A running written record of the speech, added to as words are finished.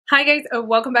Hi guys,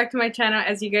 welcome back to my channel.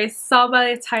 As you guys saw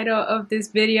by the title of this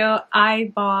video,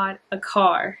 I bought a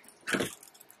car.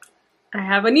 I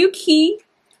have a new key.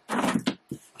 I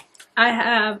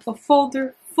have a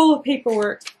folder full of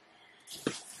paperwork.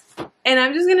 And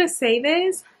I'm just gonna say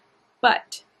this,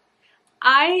 but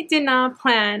I did not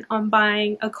plan on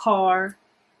buying a car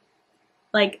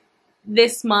like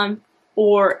this month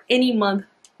or any month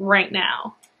right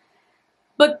now.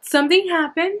 But something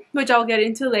happened, which I'll get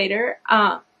into later,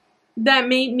 that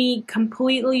made me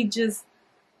completely just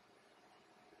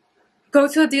go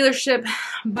to a dealership,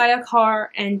 buy a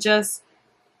car, and just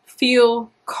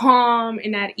feel calm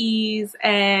and at ease,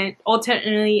 and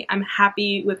ultimately I'm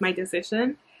happy with my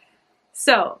decision.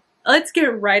 So let's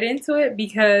get right into it,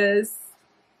 because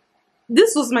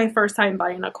this was my first time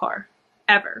buying a car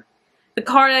ever. The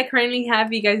car that I currently have,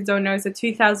 if you guys don't know, is a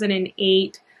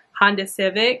 2008 Honda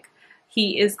Civic.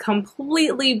 He is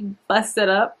completely busted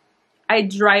up. I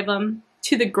drive him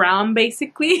to the ground,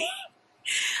 basically.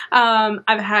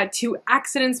 I've had 2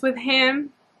 accidents with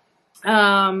him.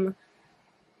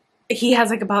 He has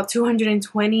like about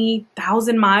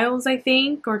 220,000 miles, I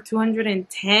think, or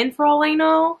 210 for all I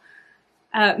know.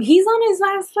 He's on his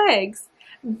last legs,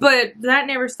 but that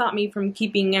never stopped me from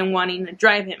keeping and wanting to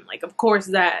drive him. Like, of course,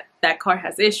 that car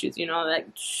has issues, you know, like,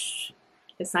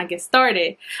 let's not get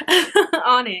started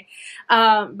on it.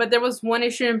 But there was one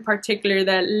issue in particular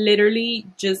that literally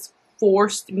just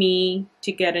forced me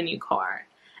to get a new car,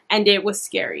 and it was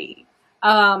scary.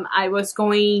 I was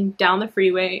going down the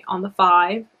freeway on the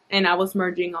 5, and I was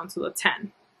merging onto the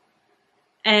 10,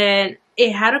 and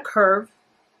it had a curve,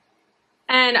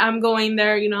 and I'm going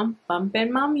there, you know,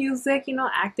 bumping my music, you know,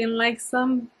 acting like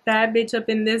some bad bitch up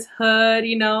in this hood,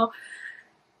 you know,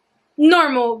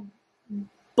 normal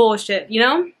bullshit, you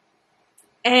know.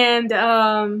 And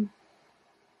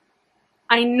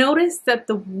I noticed that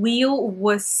the wheel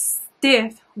was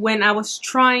stiff when I was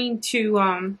trying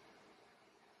to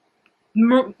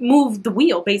move the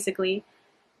wheel, basically.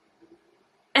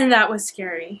 And that was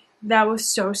scary. That was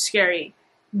so scary.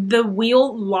 The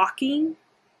wheel locking,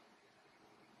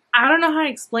 I don't know how to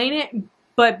explain it,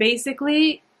 but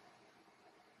basically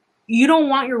you don't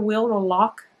want your wheel to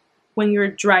lock when you're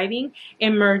driving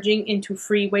and merging into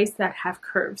freeways that have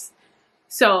curves.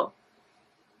 So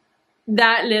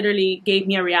that literally gave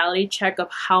me a reality check of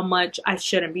how much I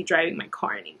shouldn't be driving my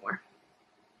car anymore.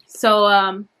 So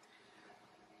I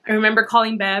remember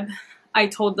calling Beb. I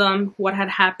told them what had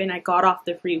happened. I got off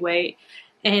the freeway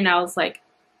and I was like,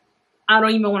 I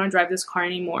don't even want to drive this car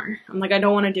anymore. I'm like, I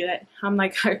don't want to do it. I'm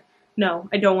like, no,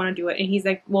 I don't want to do it. And he's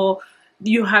like, well,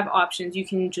 you have options. You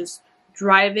can just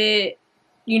drive it,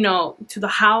 you know, to the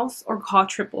house or call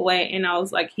AAA. And I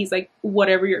was like, he's like,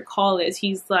 whatever your call is.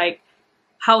 He's like,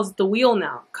 how's the wheel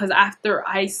now? Because after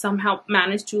I somehow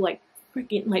managed to like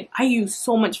freaking, like, I used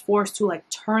so much force to like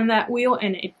turn that wheel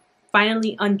and it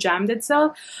finally unjammed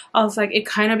itself. I was like, it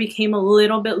kind of became a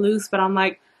little bit loose, but I'm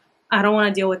like, I don't want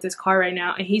to deal with this car right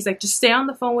now. And he's like, just stay on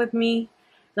the phone with me,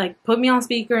 like put me on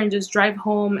speaker and just drive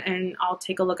home and I'll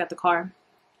take a look at the car.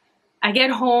 I get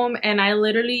home and I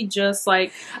literally just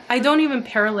like, I don't even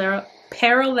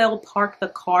parallel park the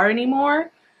car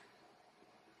anymore.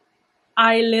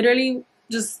 I literally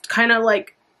just kind of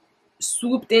like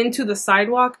swooped into the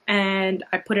sidewalk and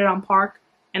I put it on park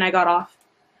and I got off.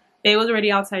 They was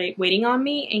already outside waiting on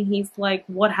me, and he's like,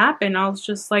 what happened? I was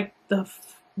just like, the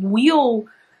wheel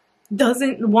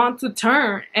doesn't want to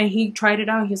turn. And he tried it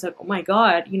out. He's like, oh my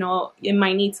God, you know, it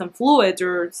might need some fluids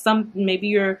or some, maybe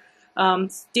your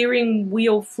steering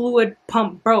wheel fluid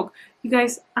pump broke. You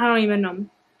guys, I don't even know.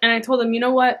 And I told him, you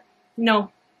know what?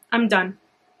 No, I'm done.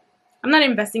 I'm not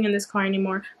investing in this car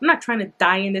anymore. I'm not trying to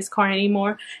die in this car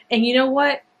anymore. And you know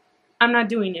what? I'm not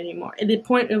doing it anymore. At the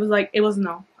point, it was like, it was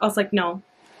no. I was like, no.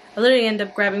 I literally ended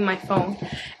up grabbing my phone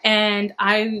and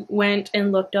I went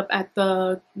and looked up at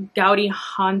the Gaudi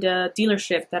Honda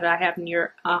dealership that I have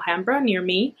near Alhambra, near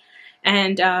me.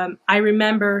 And I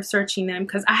remember searching them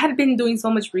because I had been doing so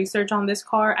much research on this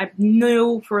car. I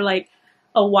knew for like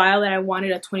a while that I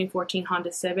wanted a 2014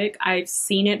 Honda Civic. I've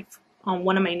seen it on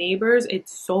one of my neighbors.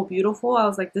 It's so beautiful. I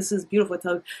was like, this is beautiful. It's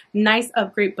a nice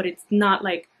upgrade, but it's not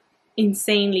like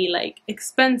insanely like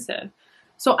expensive.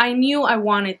 So I knew I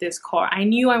wanted this car. I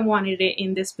knew I wanted it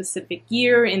in this specific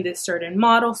year, in this certain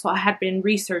model, so I had been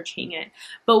researching it.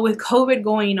 But with COVID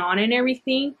going on and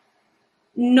everything,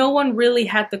 no one really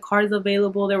had the cars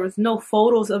available. There was no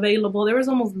photos available. There was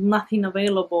almost nothing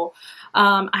available.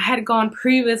 I had gone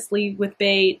previously with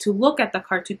Bay to look at the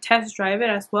car, to test drive it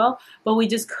as well, but we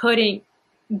just couldn't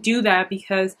do that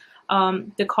because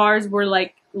the cars were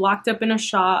like locked up in a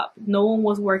shop. No one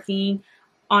was working.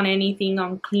 on anything,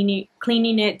 on cleaning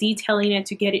it, detailing it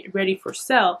to get it ready for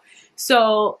sale.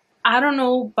 So I don't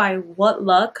know by what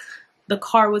luck the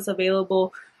car was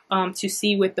available to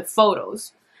see with the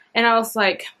photos. And I was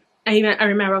like, I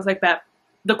remember I was like, that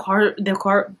the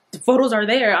photos are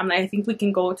there. I'm like, I think we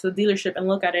can go to the dealership and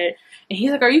look at it. And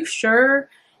he's like, are you sure?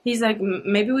 He's like,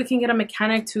 maybe we can get a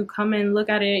mechanic to come and look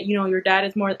at it. You know, your dad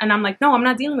is more. And I'm like, no, I'm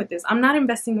not dealing with this. I'm not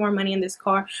investing more money in this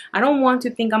car. I don't want to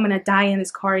think I'm going to die in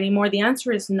this car anymore. The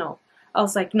answer is no. I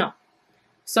was like, no.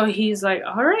 So he's like,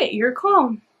 all right, your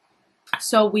call.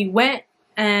 So we went,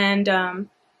 and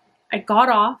I got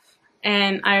off,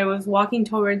 and I was walking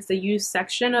towards the used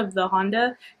section of the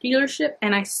Honda dealership,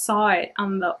 and I saw it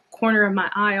on the corner of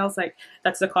my eye. I was like,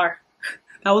 that's the car.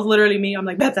 That was literally me. I'm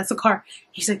like, that's the car.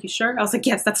 He's like, you sure? I was like,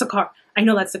 yes, that's the car. I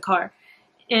know that's the car.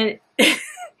 And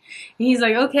he's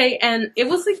like, okay. And it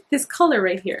was like this color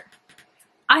right here.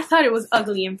 I thought it was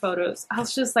ugly in photos. I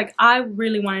was just like, I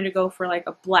really wanted to go for like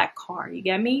a black car. You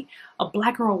get me? A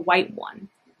black or a white one.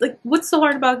 Like, what's so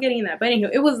hard about getting that? But anyway,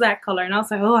 it was that color. And I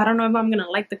was like, oh, I don't know if I'm going to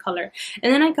like the color.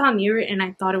 And then I got near it, and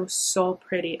I thought it was so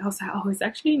pretty. I was like, oh, it's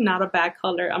actually not a bad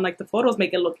color. I'm like, the photos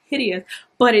make it look hideous,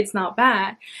 but it's not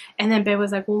bad. And then Babe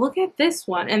was like, well, look at this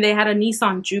one. And they had a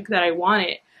Nissan Juke that I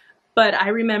wanted. But I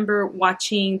remember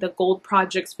watching the Gold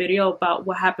Project's video about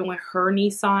what happened with her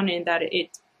Nissan, and that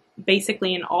it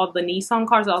basically in all the Nissan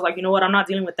cars, I was like, you know what? I'm not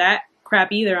dealing with that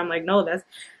crap either. I'm like, no,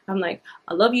 I'm like,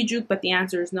 I love you, Juke, but the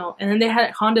answer is no. And then they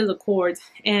had Honda's Accords,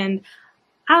 and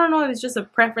I don't know if it's just a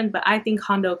preference, but I think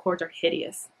Honda Accords are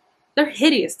hideous. They're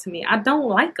hideous to me. I don't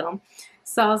like them.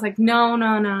 So I was like, no,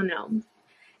 no, no, no.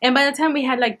 And by the time we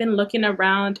had like been looking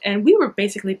around, and we were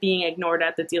basically being ignored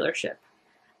at the dealership.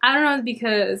 I don't know, it's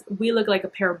because we look like a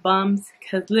pair of bums,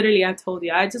 because literally I told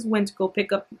you, I just went to go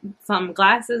pick up some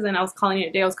glasses, and I was calling it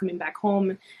a day. I was coming back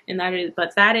home, and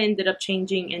but that ended up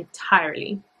changing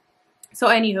entirely. So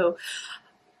anywho,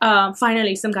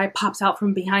 finally some guy pops out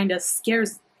from behind us,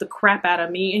 scares the crap out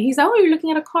of me, and he's like, oh, you're looking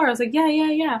at a car? I was like, yeah,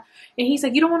 yeah, yeah. And he's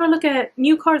like, you don't want to look at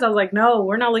new cars? I was like, no,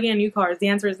 we're not looking at new cars. The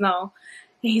answer is no.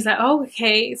 And he's like, oh,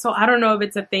 okay. So I don't know if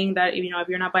it's a thing that, you know, if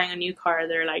you're not buying a new car,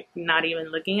 they're like not even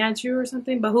looking at you or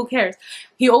something, but who cares?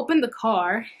 He opened the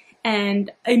car,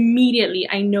 and immediately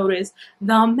I noticed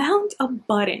the amount of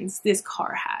buttons this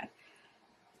car had.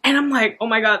 And I'm like, oh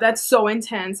my God, that's so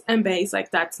intense. And Bae's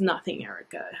like, that's nothing,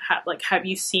 Erica. Have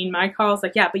you seen my car? I was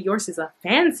like, yeah, but yours is a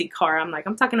fancy car. I'm like,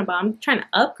 I'm trying to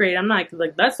upgrade. I'm like,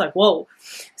 that's like, whoa.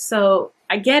 So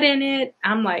I get in it.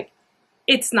 I'm like,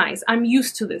 it's nice. I'm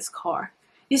used to this car.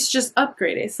 It's just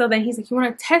upgraded. So then he's like, you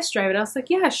want to test drive it? I was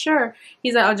like, yeah, sure.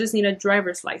 He's like, I'll just need a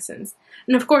driver's license.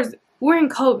 And of course, we're in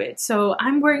COVID, so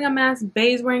I'm wearing a mask,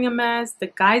 Bae's wearing a mask, the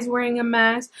guy's wearing a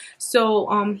mask.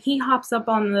 So he hops up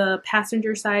on the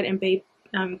passenger side, and Bae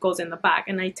goes in the back,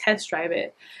 and I test drive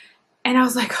it. And I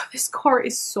was like, oh, this car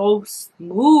is so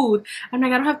smooth. I'm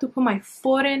like, I don't have to put my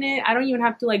foot in it. I don't even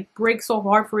have to like brake so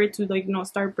hard for it to like, you know,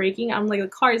 start braking. I'm like, the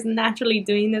car is naturally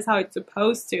doing this how it's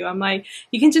supposed to. I'm like,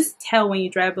 you can just tell when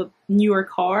you drive a newer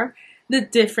car, the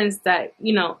difference that,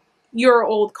 you know, your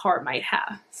old car might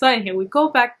have. So anyway, we go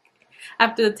back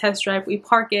after the test drive, we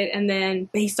park it, and then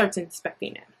Bae starts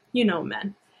inspecting it. You know,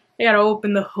 man. You gotta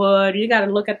open the hood, you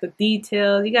gotta look at the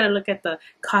details, you gotta look at the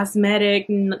cosmetic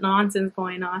nonsense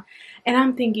going on. And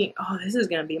I'm thinking, oh, this is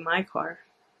gonna be my car.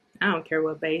 I don't care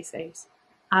what Bae says.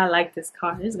 I like this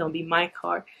car. This is gonna be my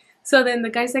car. So then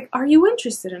the guy's like, are you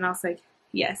interested? And I was like,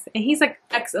 yes. And he's like,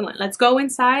 excellent. Let's go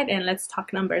inside and let's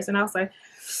talk numbers. And I was like,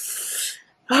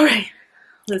 all right,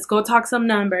 let's go talk some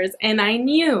numbers. And I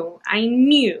knew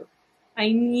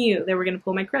they were gonna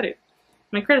pull my credit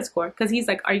score, because he's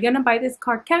like, are you gonna buy this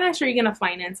car cash or are you gonna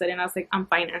finance it? And I was like, I'm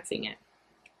financing it.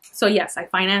 So yes, I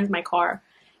financed my car.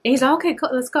 And he's like, okay, cool,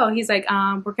 let's go. He's like,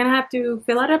 we're gonna have to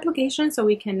fill out an application so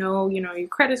we can know, you know, your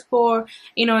credit score,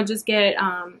 you know, just get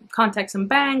contact some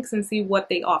banks and see what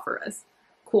they offer us.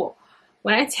 Cool.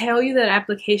 When I tell you that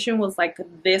application was like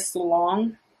this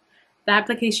long, the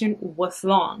application was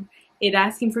long. It's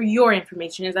asking for your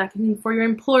information. It's asking for your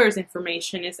employer's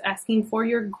information. It's asking for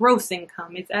your gross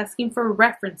income. It's asking for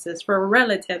references, for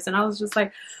relatives. And I was just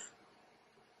like,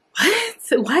 what?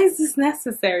 Why is this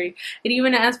necessary? It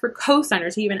even asked for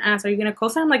co-signers. He even asked, are you going to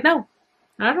co-sign? I'm like, no.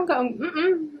 I don't go,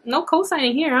 no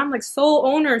co-signing here. I'm like sole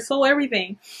owner, sole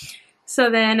everything.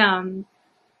 So then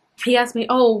he asked me,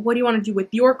 oh, what do you want to do with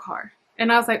your car?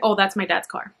 And I was like, oh, that's my dad's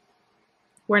car.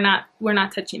 We're not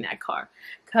touching that car,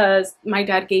 because my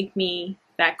dad gave me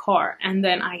that car. And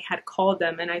then I had called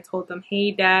them and I told them,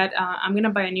 hey Dad, I'm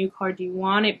gonna buy a new car. Do you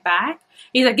want it back?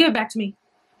 He's like, give it back to me.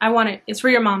 I want it. It's for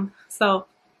your mom. So,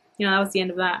 you know, that was the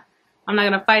end of that. I'm not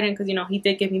gonna fight him, because, you know, he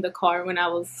did give me the car when I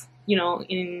was you know,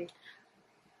 in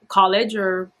college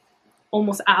or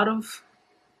almost out of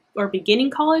or beginning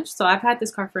college. So I've had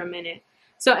this car for a minute.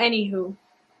 So anywho,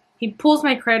 he pulls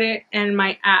my credit and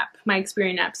my app, my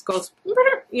Experian apps goes,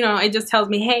 you know, it just tells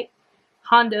me, hey,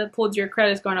 Honda pulled your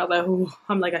credit score. And I was like, ooh,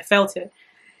 I'm like, I felt it.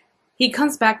 He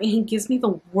comes back and he gives me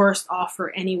the worst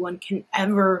offer anyone can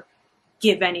ever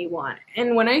give anyone.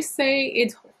 And when I say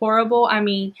it's horrible, I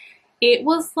mean, it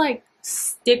was like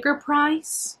sticker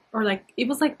price, or like, it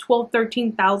was like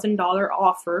 $12,000-$13,000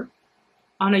 offer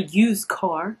on a used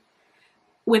car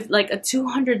with like a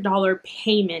 $200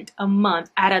 payment a month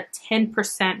at a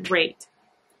 10% rate.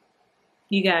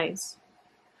 You guys,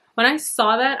 when I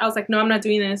saw that, I was like, no, I'm not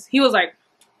doing this. He was like,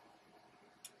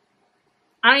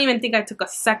 I don't even think I took a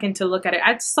second to look at it.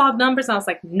 I saw numbers and I was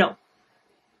like, no.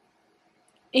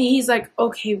 And he's like,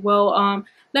 okay, well,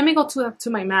 let me go to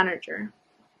my manager.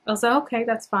 I was like, okay,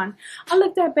 that's fine. I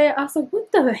looked at Bae. I was like,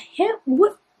 what the hell?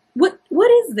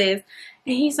 What is this?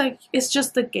 And he's like, it's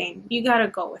just a game. You gotta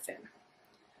go with it.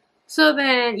 So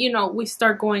then, you know, we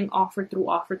start going offer through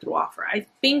offer through offer. I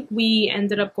think we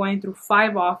ended up going through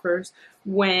 5 offers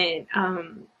when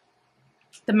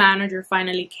the manager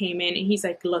finally came in and he's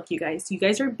like, look, you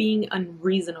guys are being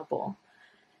unreasonable.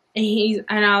 And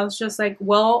I was just like,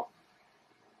 well,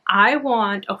 I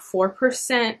want a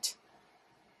 4%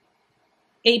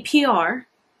 APR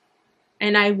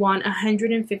and I want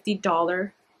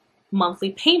 $150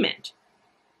 monthly payment.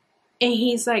 And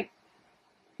he's like,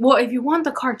 well, if you want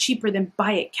the car cheaper, then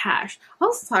buy it cash. I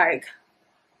was like,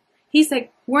 he's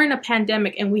like, we're in a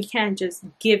pandemic and we can't just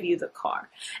give you the car.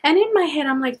 And in my head,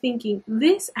 I'm like thinking,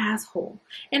 this asshole.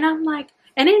 And I'm like,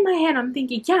 and in my head, I'm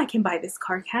thinking, yeah, I can buy this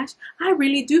car cash. I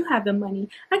really do have the money.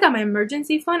 I got my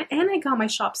emergency fund and I got my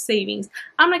shop savings.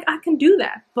 I'm like, I can do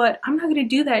that, but I'm not going to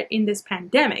do that in this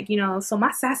pandemic, you know? So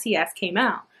my sassy ass came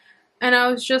out and I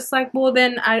was just like, well,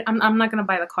 then I'm not going to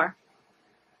buy the car.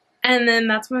 And then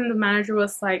that's when the manager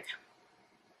was like,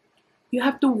 you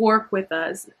have to work with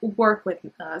us.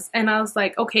 And I was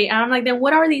like, okay. And I'm like, then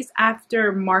what are these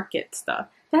aftermarket stuff?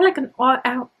 They're like an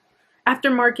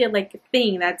aftermarket like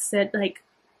thing that said like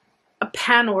a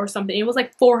panel or something. It was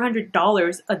like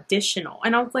 $400 additional.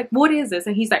 And I was like, what is this?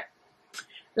 And he's like,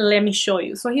 let me show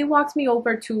you. So he walks me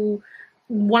over to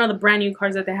one of the brand new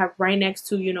cars that they have right next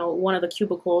to, you know, one of the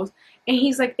cubicles. And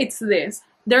he's like, it's this.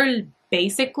 They're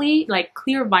basically like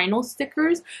clear vinyl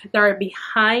stickers that are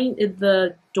behind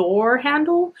the door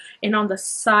handle and on the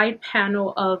side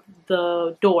panel of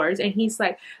the doors. And he's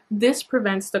like, this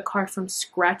prevents the car from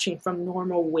scratching from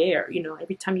normal wear. You know,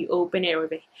 every time you open it or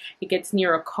if it gets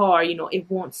near a car, you know, it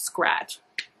won't scratch.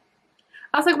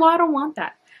 I was like, well, I don't want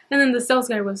that. And then the sales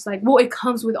guy was like, well, it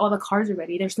comes with all the cars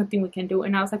already. There's nothing we can do.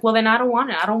 And I was like, well, then I don't want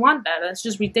it. I don't want that. That's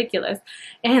just ridiculous.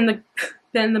 And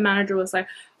then the manager was like,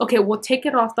 okay, we'll take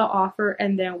it off the offer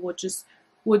and then we'll just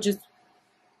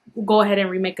go ahead and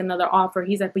remake another offer.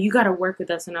 He's like, but you got to work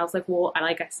with us. And I was like, well,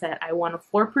 like I said, I want a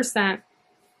 4%,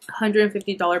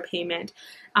 $150 payment.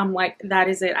 I'm like, that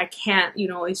is it. I can't, you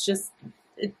know, it's just,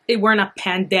 we're in a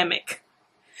pandemic.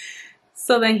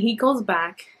 So then he goes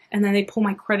back. And then they pull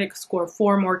my credit score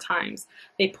 4 more times.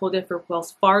 They pulled it for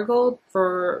Wells Fargo,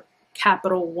 for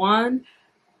Capital One,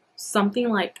 something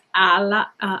like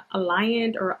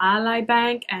Alliant or Ally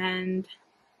Bank, and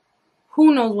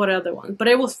who knows what other ones. But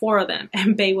it was 4 of them.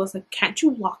 And Bae was like, can't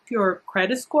you lock your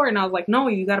credit score? And I was like, no,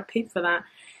 you got to pay for that.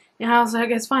 And I was like,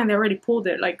 it's fine. They already pulled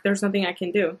it. Like, there's nothing I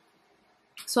can do.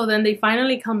 So then they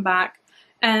finally come back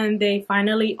and they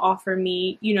finally offer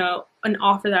me, you know, an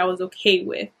offer that I was okay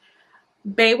with.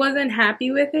 Bae wasn't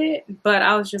happy with it, but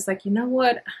I was just like, you know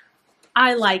what?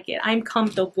 I like it. I'm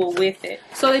comfortable with it.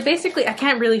 So they basically, I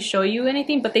can't really show you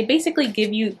anything, but they basically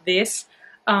give you this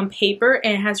paper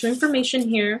and it has your information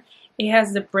here. It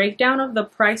has the breakdown of the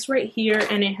price right here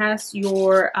and it has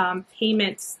your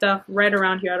payment stuff right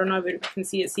around here. I don't know if you can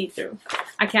see it see-through.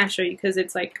 I can't show you because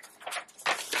it's like,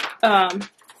 let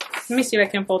me see if I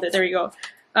can fold it. There you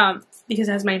go. Because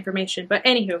it has my information. But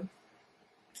anywho.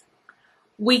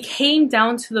 We came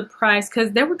down to the price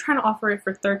because they were trying to offer it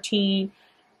for $13,000,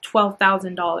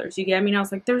 $12,000. You get me? And I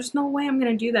was like, there's no way I'm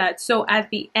going to do that. So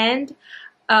at the end,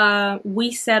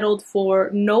 we settled for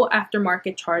no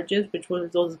aftermarket charges, which was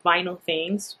those vinyl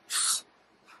things.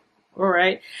 All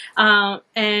right.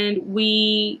 And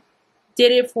we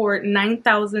did it for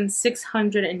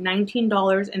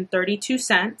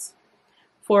 $9,619.32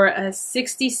 for a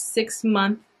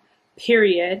 66-month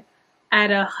period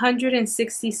at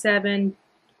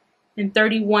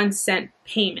 $167.31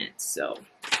 payment. So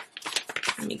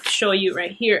let me show you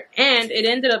right here. And it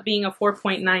ended up being a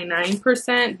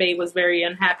 4.99%. Bae was very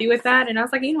unhappy with that. And I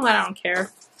was like, you know what? I don't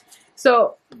care.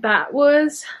 So that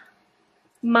was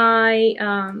my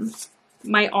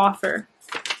my offer,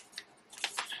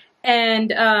 and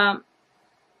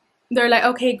they're like,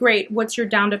 okay, great, what's your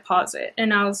down deposit?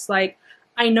 And I was like,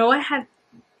 I know I had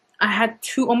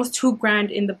almost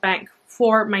 $2,000 in the bank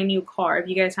for my new car. If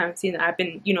you guys haven't seen that, I've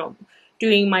been, you know,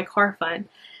 doing my car fund,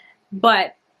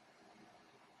 but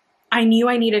I knew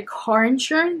I needed car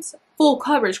insurance, full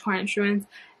coverage car insurance,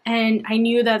 and I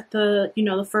knew that the, you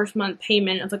know, the first month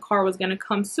payment of the car was gonna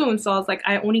come soon. So I was like,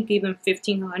 I only gave them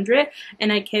 $1,500,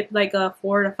 and I kept like a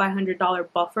 $400 to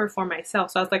 $500 buffer for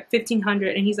myself. So I was like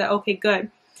 $1,500, and he's like, okay, good.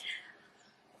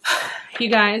 You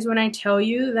guys, when I tell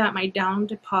you that my down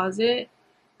deposit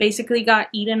basically got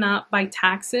eaten up by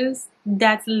taxes,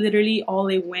 that's literally all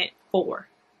it went for,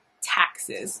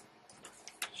 taxes.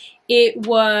 It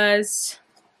was,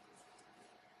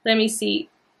 let me see,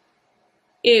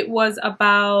 it was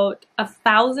about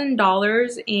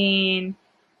 $1,000 in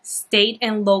state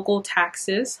and local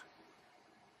taxes,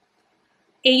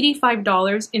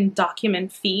 $85 in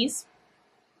document fees,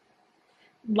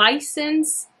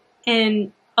 license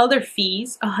and other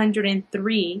fees,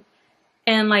 $103,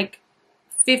 and like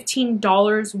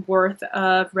 $15 worth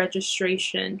of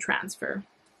registration transfer.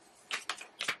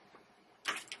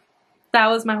 That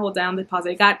was my whole down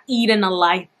deposit. It got eaten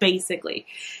alive, basically.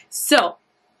 So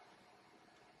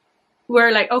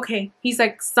we're like, okay. He's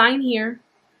like, sign here.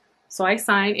 So I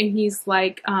signed, and he's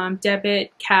like,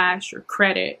 debit, cash, or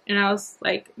credit. And I was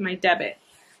like, my debit.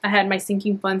 I had my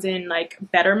sinking funds in like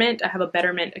Betterment. I have a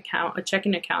Betterment account, a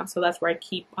checking account. So that's where I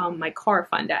keep my car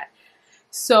fund at.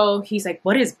 So he's like,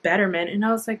 what is Betterment? And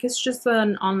I was like, it's just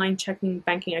an online checking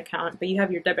banking account, but you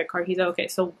have your debit card. He's like, okay.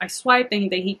 So I swiped, and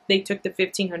they took the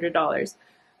 $1,500.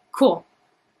 Cool.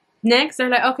 Next, they're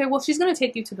like, okay, well, she's going to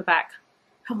take you to the back.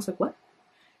 I was like, what?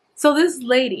 So this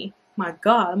lady, my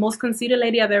God, the most conceited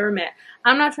lady I've ever met.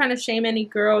 I'm not trying to shame any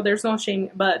girl. There's no shame,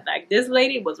 but like this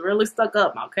lady was really stuck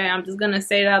up. Okay. I'm just going to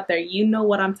say it out there. You know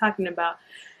what I'm talking about.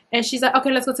 And she's like,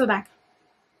 okay, let's go to the back.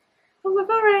 I was like,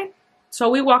 all right. So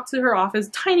we walked to her office,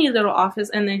 tiny little office,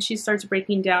 and then she starts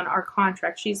breaking down our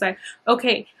contract. She's like,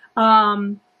 okay,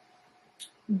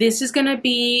 this is going to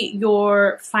be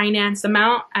your finance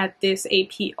amount at this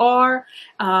APR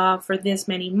for this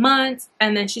many months.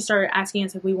 And then she started asking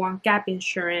us if we want gap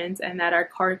insurance, and that our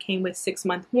car came with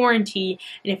 6-month warranty,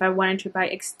 and if I wanted to buy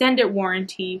extended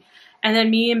warranty. And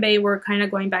then me and Bae were kind of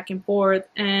going back and forth,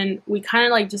 and we kind of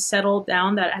like just settled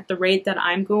down that at the rate that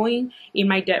I'm going in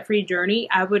my debt-free journey,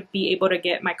 I would be able to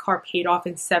get my car paid off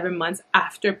in 7 months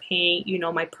after paying, you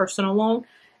know, my personal loan,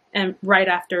 and right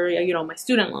after, you know, my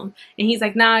student loan. And he's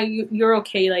like, nah, you're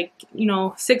okay. Like, you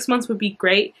know, 6 months would be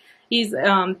great. He's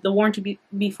the warranty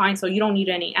be fine, so you don't need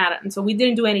any add-ons. So we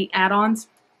didn't do any add-ons,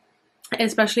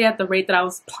 especially at the rate that I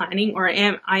was planning, or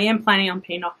I am planning on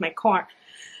paying off my car.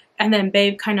 And then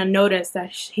Babe kind of noticed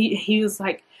that he was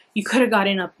like, you could have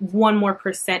gotten a 1% more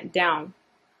down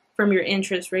from your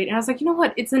interest rate. And I was like, you know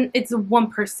what? It's a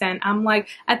 1%. I'm like,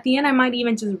 at the end, I might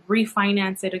even just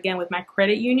refinance it again with my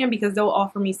credit union, because they'll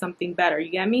offer me something better. You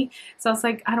get me? So I was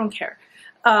like, I don't care.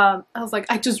 I was like,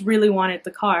 I just really wanted the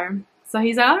car. So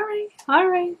he's like, all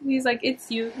right. He's like,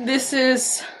 it's you. This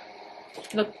is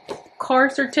the car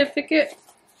certificate.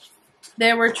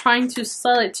 They were trying to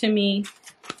sell it to me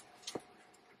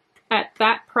at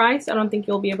that price. I don't think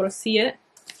you'll be able to see it,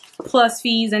 plus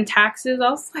fees and taxes. I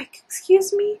was like,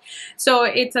 excuse me? So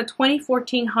it's a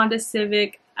 2014 Honda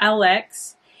Civic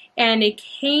LX, and it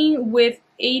came with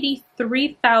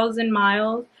 83,000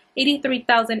 miles,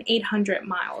 83,800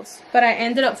 miles. But I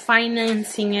ended up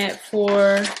financing it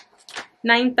for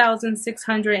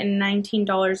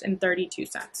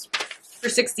 $9,619.32 for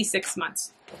 66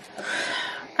 months.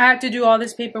 I had to do all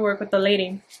this paperwork with the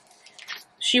lady.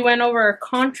 She went over our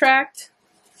contract,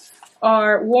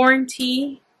 our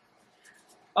warranty,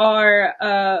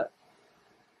 our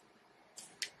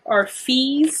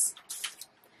fees,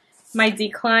 my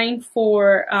decline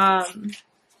for all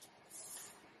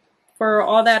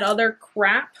that other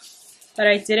crap that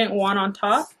I didn't want on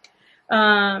top,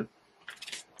 that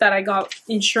I got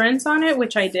insurance on it,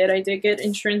 which I did. I did get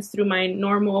insurance through my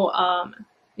normal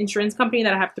insurance company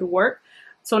that I have through work.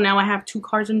 So now I have 2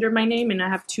 cars under my name, and I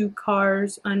have 2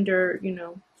 cars under, you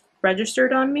know,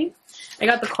 registered on me. I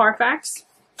got the Carfax.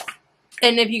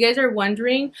 And if you guys are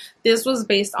wondering, this was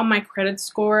based on my credit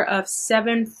score of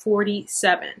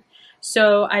 747.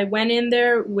 So I went in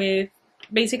there with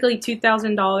basically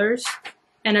 $2,000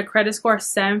 and a credit score of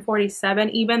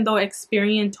 747, even though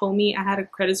Experian told me I had a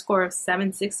credit score of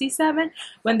 767.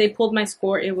 When they pulled my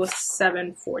score, it was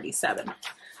 747.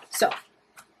 So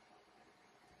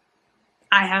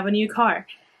I have a new car.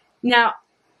 Now,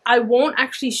 I won't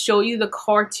actually show you the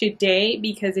car today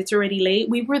because it's already late.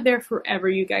 We were there forever,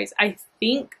 you guys. I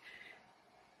think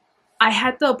I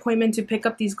had the appointment to pick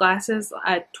up these glasses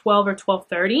at 12 or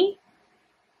 12:30.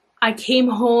 I came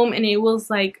home and it was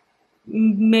like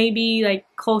maybe like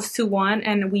close to 1,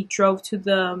 and we drove to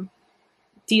the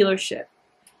dealership.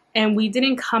 And we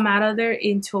didn't come out of there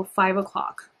until 5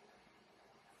 o'clock.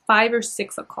 5 or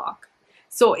 6 o'clock.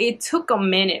 So it took a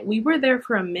minute. We were there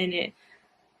for a minute.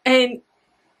 And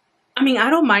I mean, I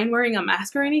don't mind wearing a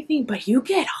mask or anything, but you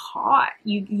get hot.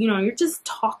 You know, you're just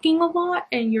talking a lot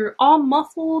and you're all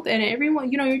muffled, and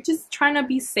everyone, you know, you're just trying to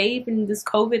be safe in this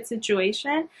COVID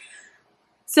situation.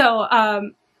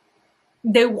 So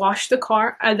they washed the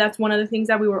car. That's one of the things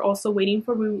that we were also waiting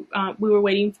for. We were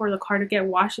waiting for the car to get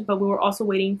washed, but we were also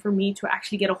waiting for me to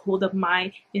actually get a hold of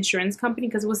my insurance company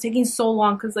because it was taking so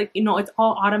long because, like, you know, it's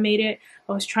all automated.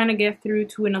 I was trying to get through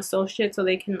to an associate so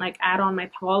they can, like, add on my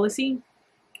policy,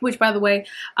 which, by the way,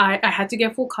 I had to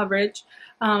get full coverage.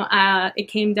 It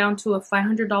came down to a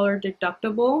 $500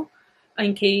 deductible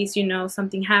in case, you know,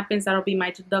 something happens. That'll be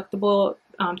my deductible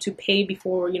to pay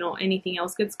before, you know, anything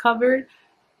else gets covered.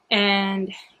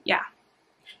 And yeah,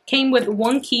 came with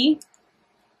 1 key.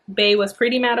 Bay was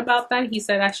pretty mad about that. He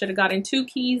said I should have gotten 2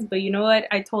 keys, but you know what?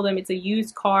 I told him it's a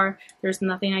used car. There's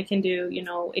nothing I can do. You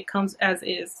know, it comes as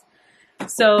is.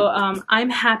 So I'm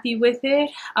happy with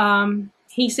it.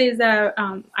 He says that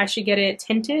I should get it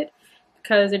tinted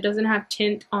because it doesn't have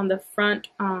tint on the front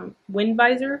wind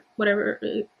visor, whatever,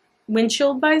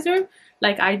 windshield visor,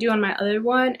 like I do on my other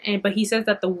one. But he says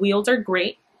that the wheels are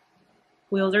great.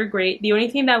 Wheels are great. The only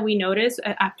thing that we noticed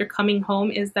after coming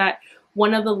home is that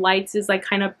one of the lights is like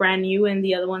kind of brand new and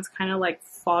the other one's kind of like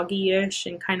foggy-ish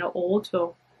and kind of old,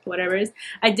 so whatever it is.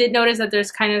 I did notice that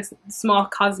there's kind of small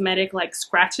cosmetic like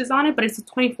scratches on it, but it's a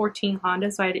 2014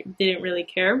 Honda, so I didn't really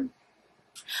care.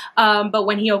 But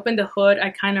when he opened the hood,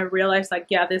 I kind of realized, like,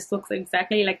 yeah, this looks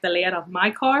exactly like the layout of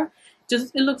my car.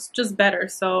 It looks just better.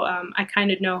 So I kind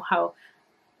of know how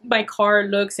my car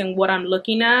looks and what I'm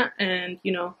looking at, and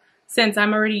you know, since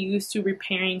I'm already used to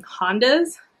repairing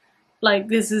Hondas, like,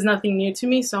 this is nothing new to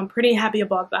me, so I'm pretty happy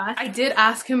about that. I did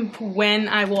ask him when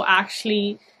I will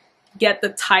actually get the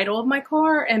title of my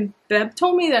car, and Beb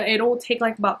told me that it'll take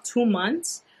like about 2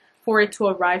 months for it to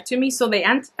arrive to me. So they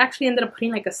actually ended up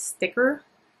putting like a sticker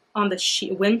on the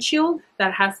windshield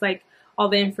that has like all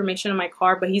the information on my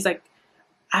car, but he's like,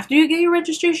 after you get your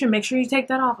registration, make sure you take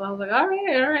that off. I was like, all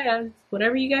right,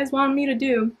 whatever you guys want me to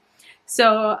do.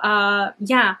 So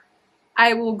yeah,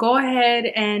 I will go ahead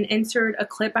and insert a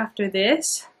clip after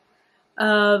this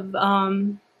of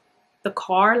the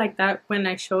car, like that when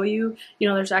I show you, you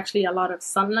know, there's actually a lot of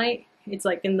sunlight. It's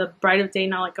like in the bright of day,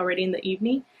 not like already in the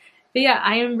evening. But yeah,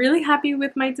 I am really happy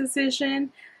with my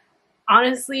decision.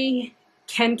 Honestly,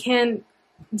 Ken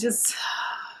just,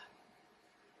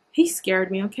 he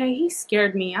scared me, okay? He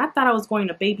scared me. I thought I was going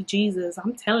to baby Jesus,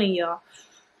 I'm telling y'all.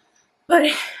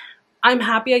 But I'm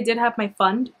happy I did have my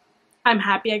fund. I'm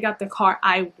happy I got the car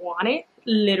I wanted,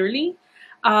 literally.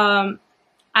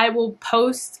 I will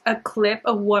post a clip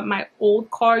of what my old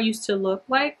car used to look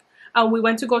like. We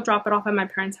went to go drop it off at my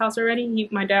parents' house already.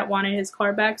 My dad wanted his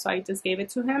car back, so I just gave it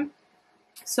to him.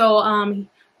 So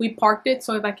we parked it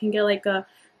so if I can get like a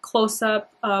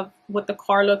close-up of what the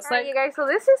car looks like. You guys, so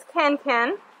this is Ken.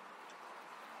 I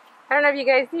don't know if you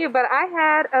guys knew, but I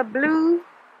had a blue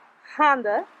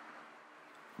Honda.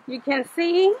 You can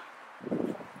see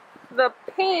the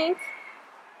paint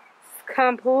is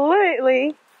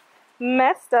completely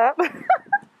messed up.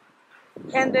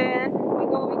 And then we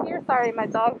go over here. Sorry, my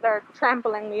dogs are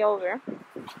trampling me over.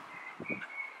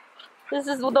 This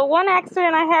is the one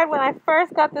accident I had when I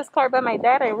first got this car by my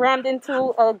dad. I rammed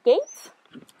into a gate.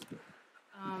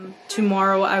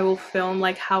 Tomorrow I will film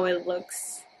like how it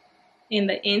looks in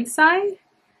the inside,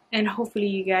 and hopefully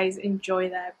you guys enjoy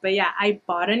that. But yeah, I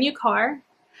bought a new car.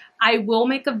 I will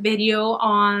make a video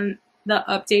on the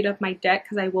update of my debt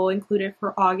because I will include it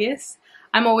for August.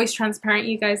 I'm always transparent,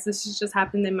 you guys. This has just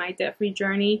happened in my debt-free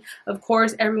journey. Of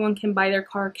course, everyone can buy their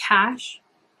car cash.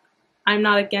 I'm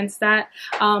not against that,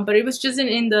 but it was just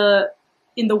in the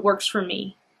works for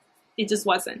me. It just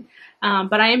wasn't.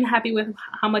 But I am happy with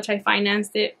how much I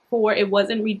financed it for. It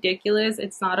wasn't ridiculous.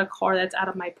 It's not a car that's out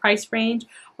of my price range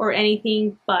or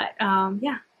anything. But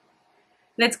yeah,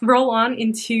 let's roll on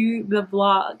into the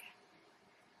vlog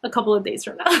a couple of days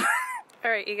from now.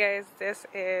 Alright, you guys, this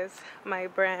is my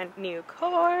brand new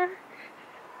car.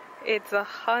 It's a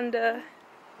Honda.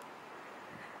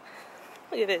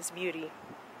 Look at this beauty.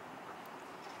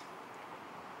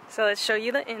 So let's show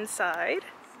you the inside.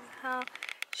 This is how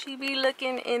she be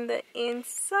looking in the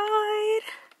inside.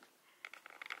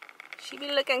 She be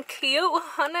looking cute,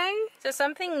 honey. So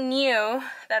something new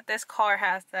that this car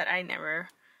has that I never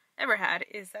ever had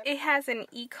is that it has an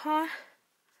econ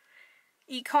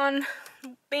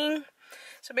thing.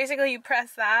 So basically you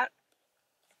press that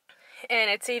and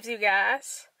it saves you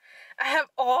gas. I have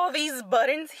all these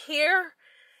buttons here.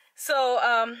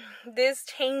 So this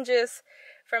changes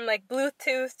from like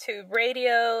Bluetooth to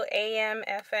radio, AM,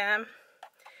 FM,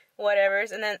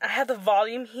 whatever's, and then I have the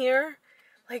volume here.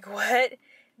 Like what?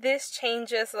 This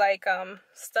changes like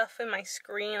stuff in my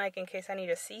screen, like in case I need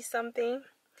to see something.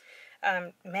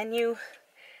 Menu.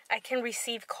 I can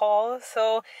receive calls.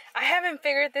 So I haven't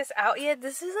figured this out yet.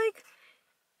 This is like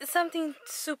something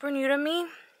super new to me.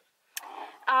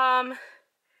 I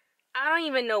don't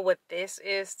even know what this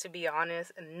is, to be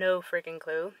honest. No freaking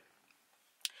clue.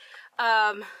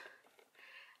 I'm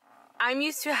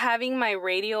used to having my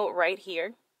radio right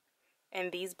here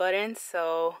and these buttons,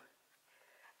 so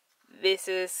this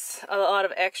is a lot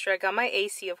of extra. I got my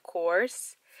AC, of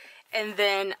course, and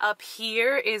then up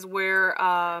here is where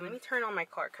let me turn on my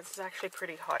car because it's actually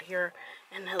pretty hot here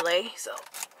in LA. So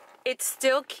it's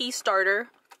still key starter.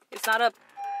 It's not a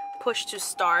push to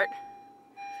start,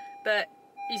 but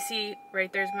you see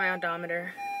right there's my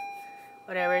odometer,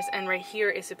 whatever's, and right here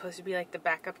is supposed to be like the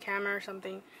backup camera or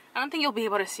something. I don't think you'll be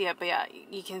able to see it, but yeah,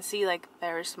 you can see like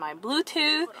there's my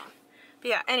Bluetooth. But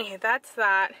yeah, anyway, that's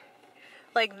that.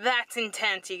 Like, that's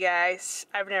intense, you guys.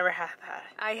 I've never had that.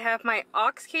 I have my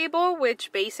aux cable,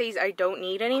 which Bay says I don't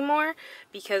need anymore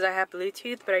because I have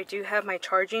Bluetooth, but I do have my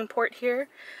charging port here,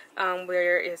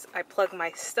 where I plug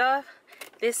my stuff.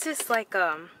 This is like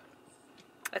a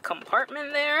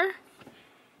compartment there,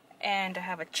 and I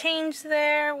have a change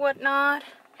there, whatnot.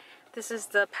 This is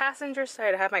the passenger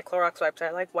side. I have my Clorox wipes.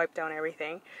 I like wipe down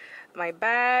everything. My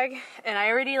bag, and I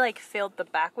already like filled the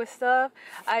back with stuff.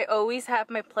 I always have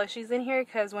my plushies in here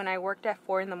because when I worked at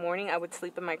 4 in the morning I would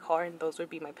sleep in my car and those would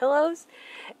be my pillows.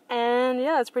 And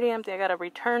yeah, it's pretty empty. I got a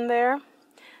return there.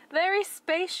 Very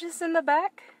spacious in the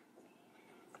back.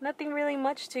 Nothing really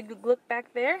much to look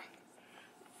back there.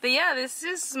 But yeah, this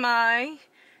is my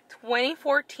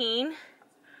 2014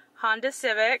 Honda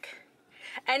Civic.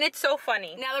 And it's so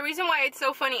funny. Now the reason why it's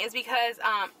so funny is because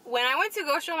when I went to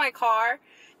go show my car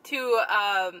to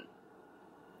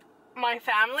my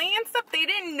family and stuff, they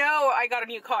didn't know I got a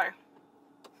new car.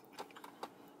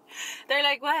 They're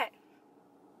like, what?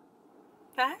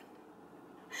 Huh?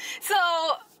 So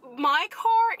my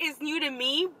car is new to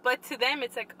me, but to them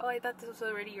it's like, oh, I thought this was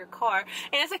already your car.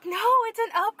 And it's like, no, it's an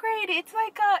upgrade. It's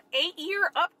like a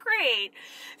 8-year upgrade.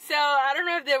 So I don't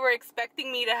know if they were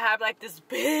expecting me to have like this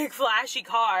big flashy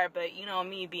car, but you know,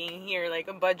 me being here like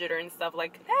a budgeter and stuff,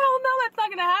 like, hell no, that's not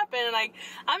gonna happen. Like,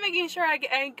 I'm making sure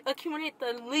I accumulate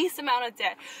the least amount of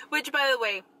debt, which, by the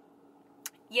way,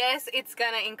 yes, it's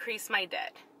gonna increase my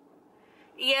debt.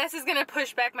 Yes, it's gonna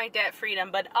push back my debt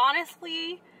freedom, but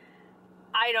honestly,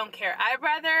 I don't care. I'd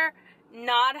rather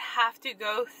not have to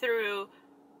go through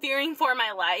fearing for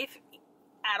my life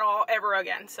at all ever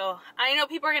again. So I know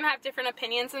people are gonna have different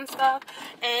opinions and stuff,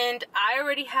 and I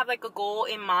already have like a goal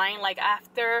in mind. Like,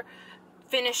 after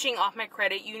finishing off my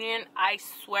credit union, I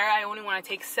swear I only want to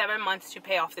take 7 months to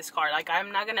pay off this car. Like,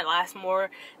 I'm not gonna last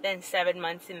more than 7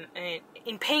 months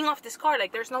in paying off this car.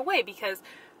 Like, there's no way, because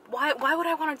why would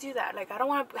I want to do that? Like, I don't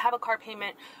want to have a car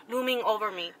payment looming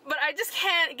over me. But I just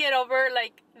can't get over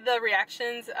like the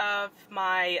reactions of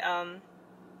my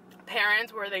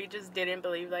parents, where they just didn't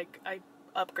believe like I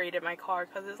upgraded my car.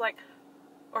 Because it's like,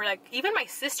 or like even my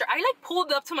sister, I like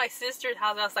pulled up to my sister's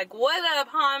house. I was like, what up,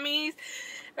 homies?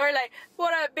 Or like,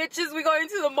 what up, bitches, we going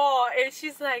to the mall. And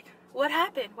she's like, what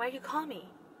happened? Why you call me?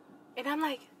 And I'm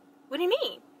like, what do you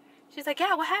mean? She's like,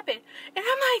 yeah, what happened? And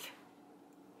I'm like,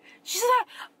 she's like,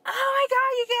 oh my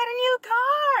god, you get a new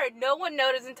car. No one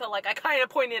noticed until like I kind of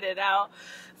pointed it out.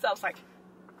 So I was like,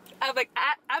 I don't know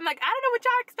what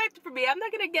y'all expected from me. I'm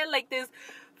not gonna get like this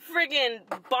friggin'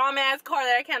 bomb ass car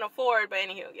that I can't afford. But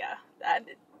anywho, yeah,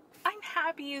 I'm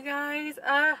happy, you guys.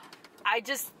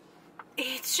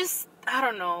 It's just, I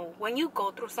don't know, when you go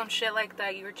through some shit like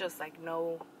that, you're just like,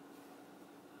 no,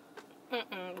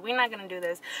 we're not gonna do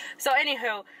this. So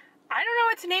anywho, I don't know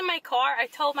what to name my car. I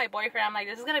told my boyfriend, I'm like,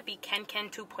 this is gonna be Ken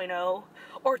 2.0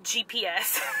 or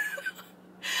GPS.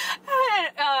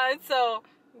 And, so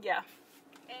yeah.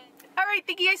 Alright,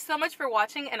 thank you guys so much for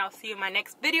watching, and I'll see you in my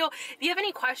next video. If you have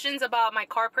any questions about my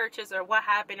car purchase or what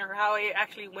happened or how it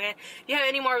actually went, if you have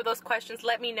any more of those questions,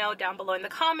 let me know down below in the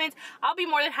comments. I'll be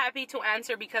more than happy to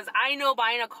answer, because I know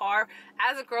buying a car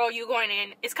as a girl, you going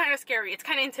in, it's kind of scary. It's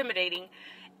kind of intimidating.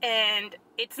 And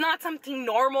it's not something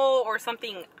normal or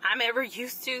something I'm ever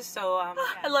used to. So yeah.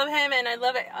 I love him and I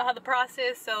love it, the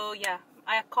process. So yeah,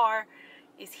 I have a car.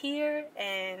 is here,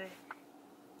 and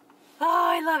oh,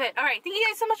 I love it. All right, thank you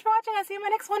guys so much for watching. I'll see you in my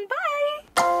next one.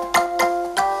 Bye.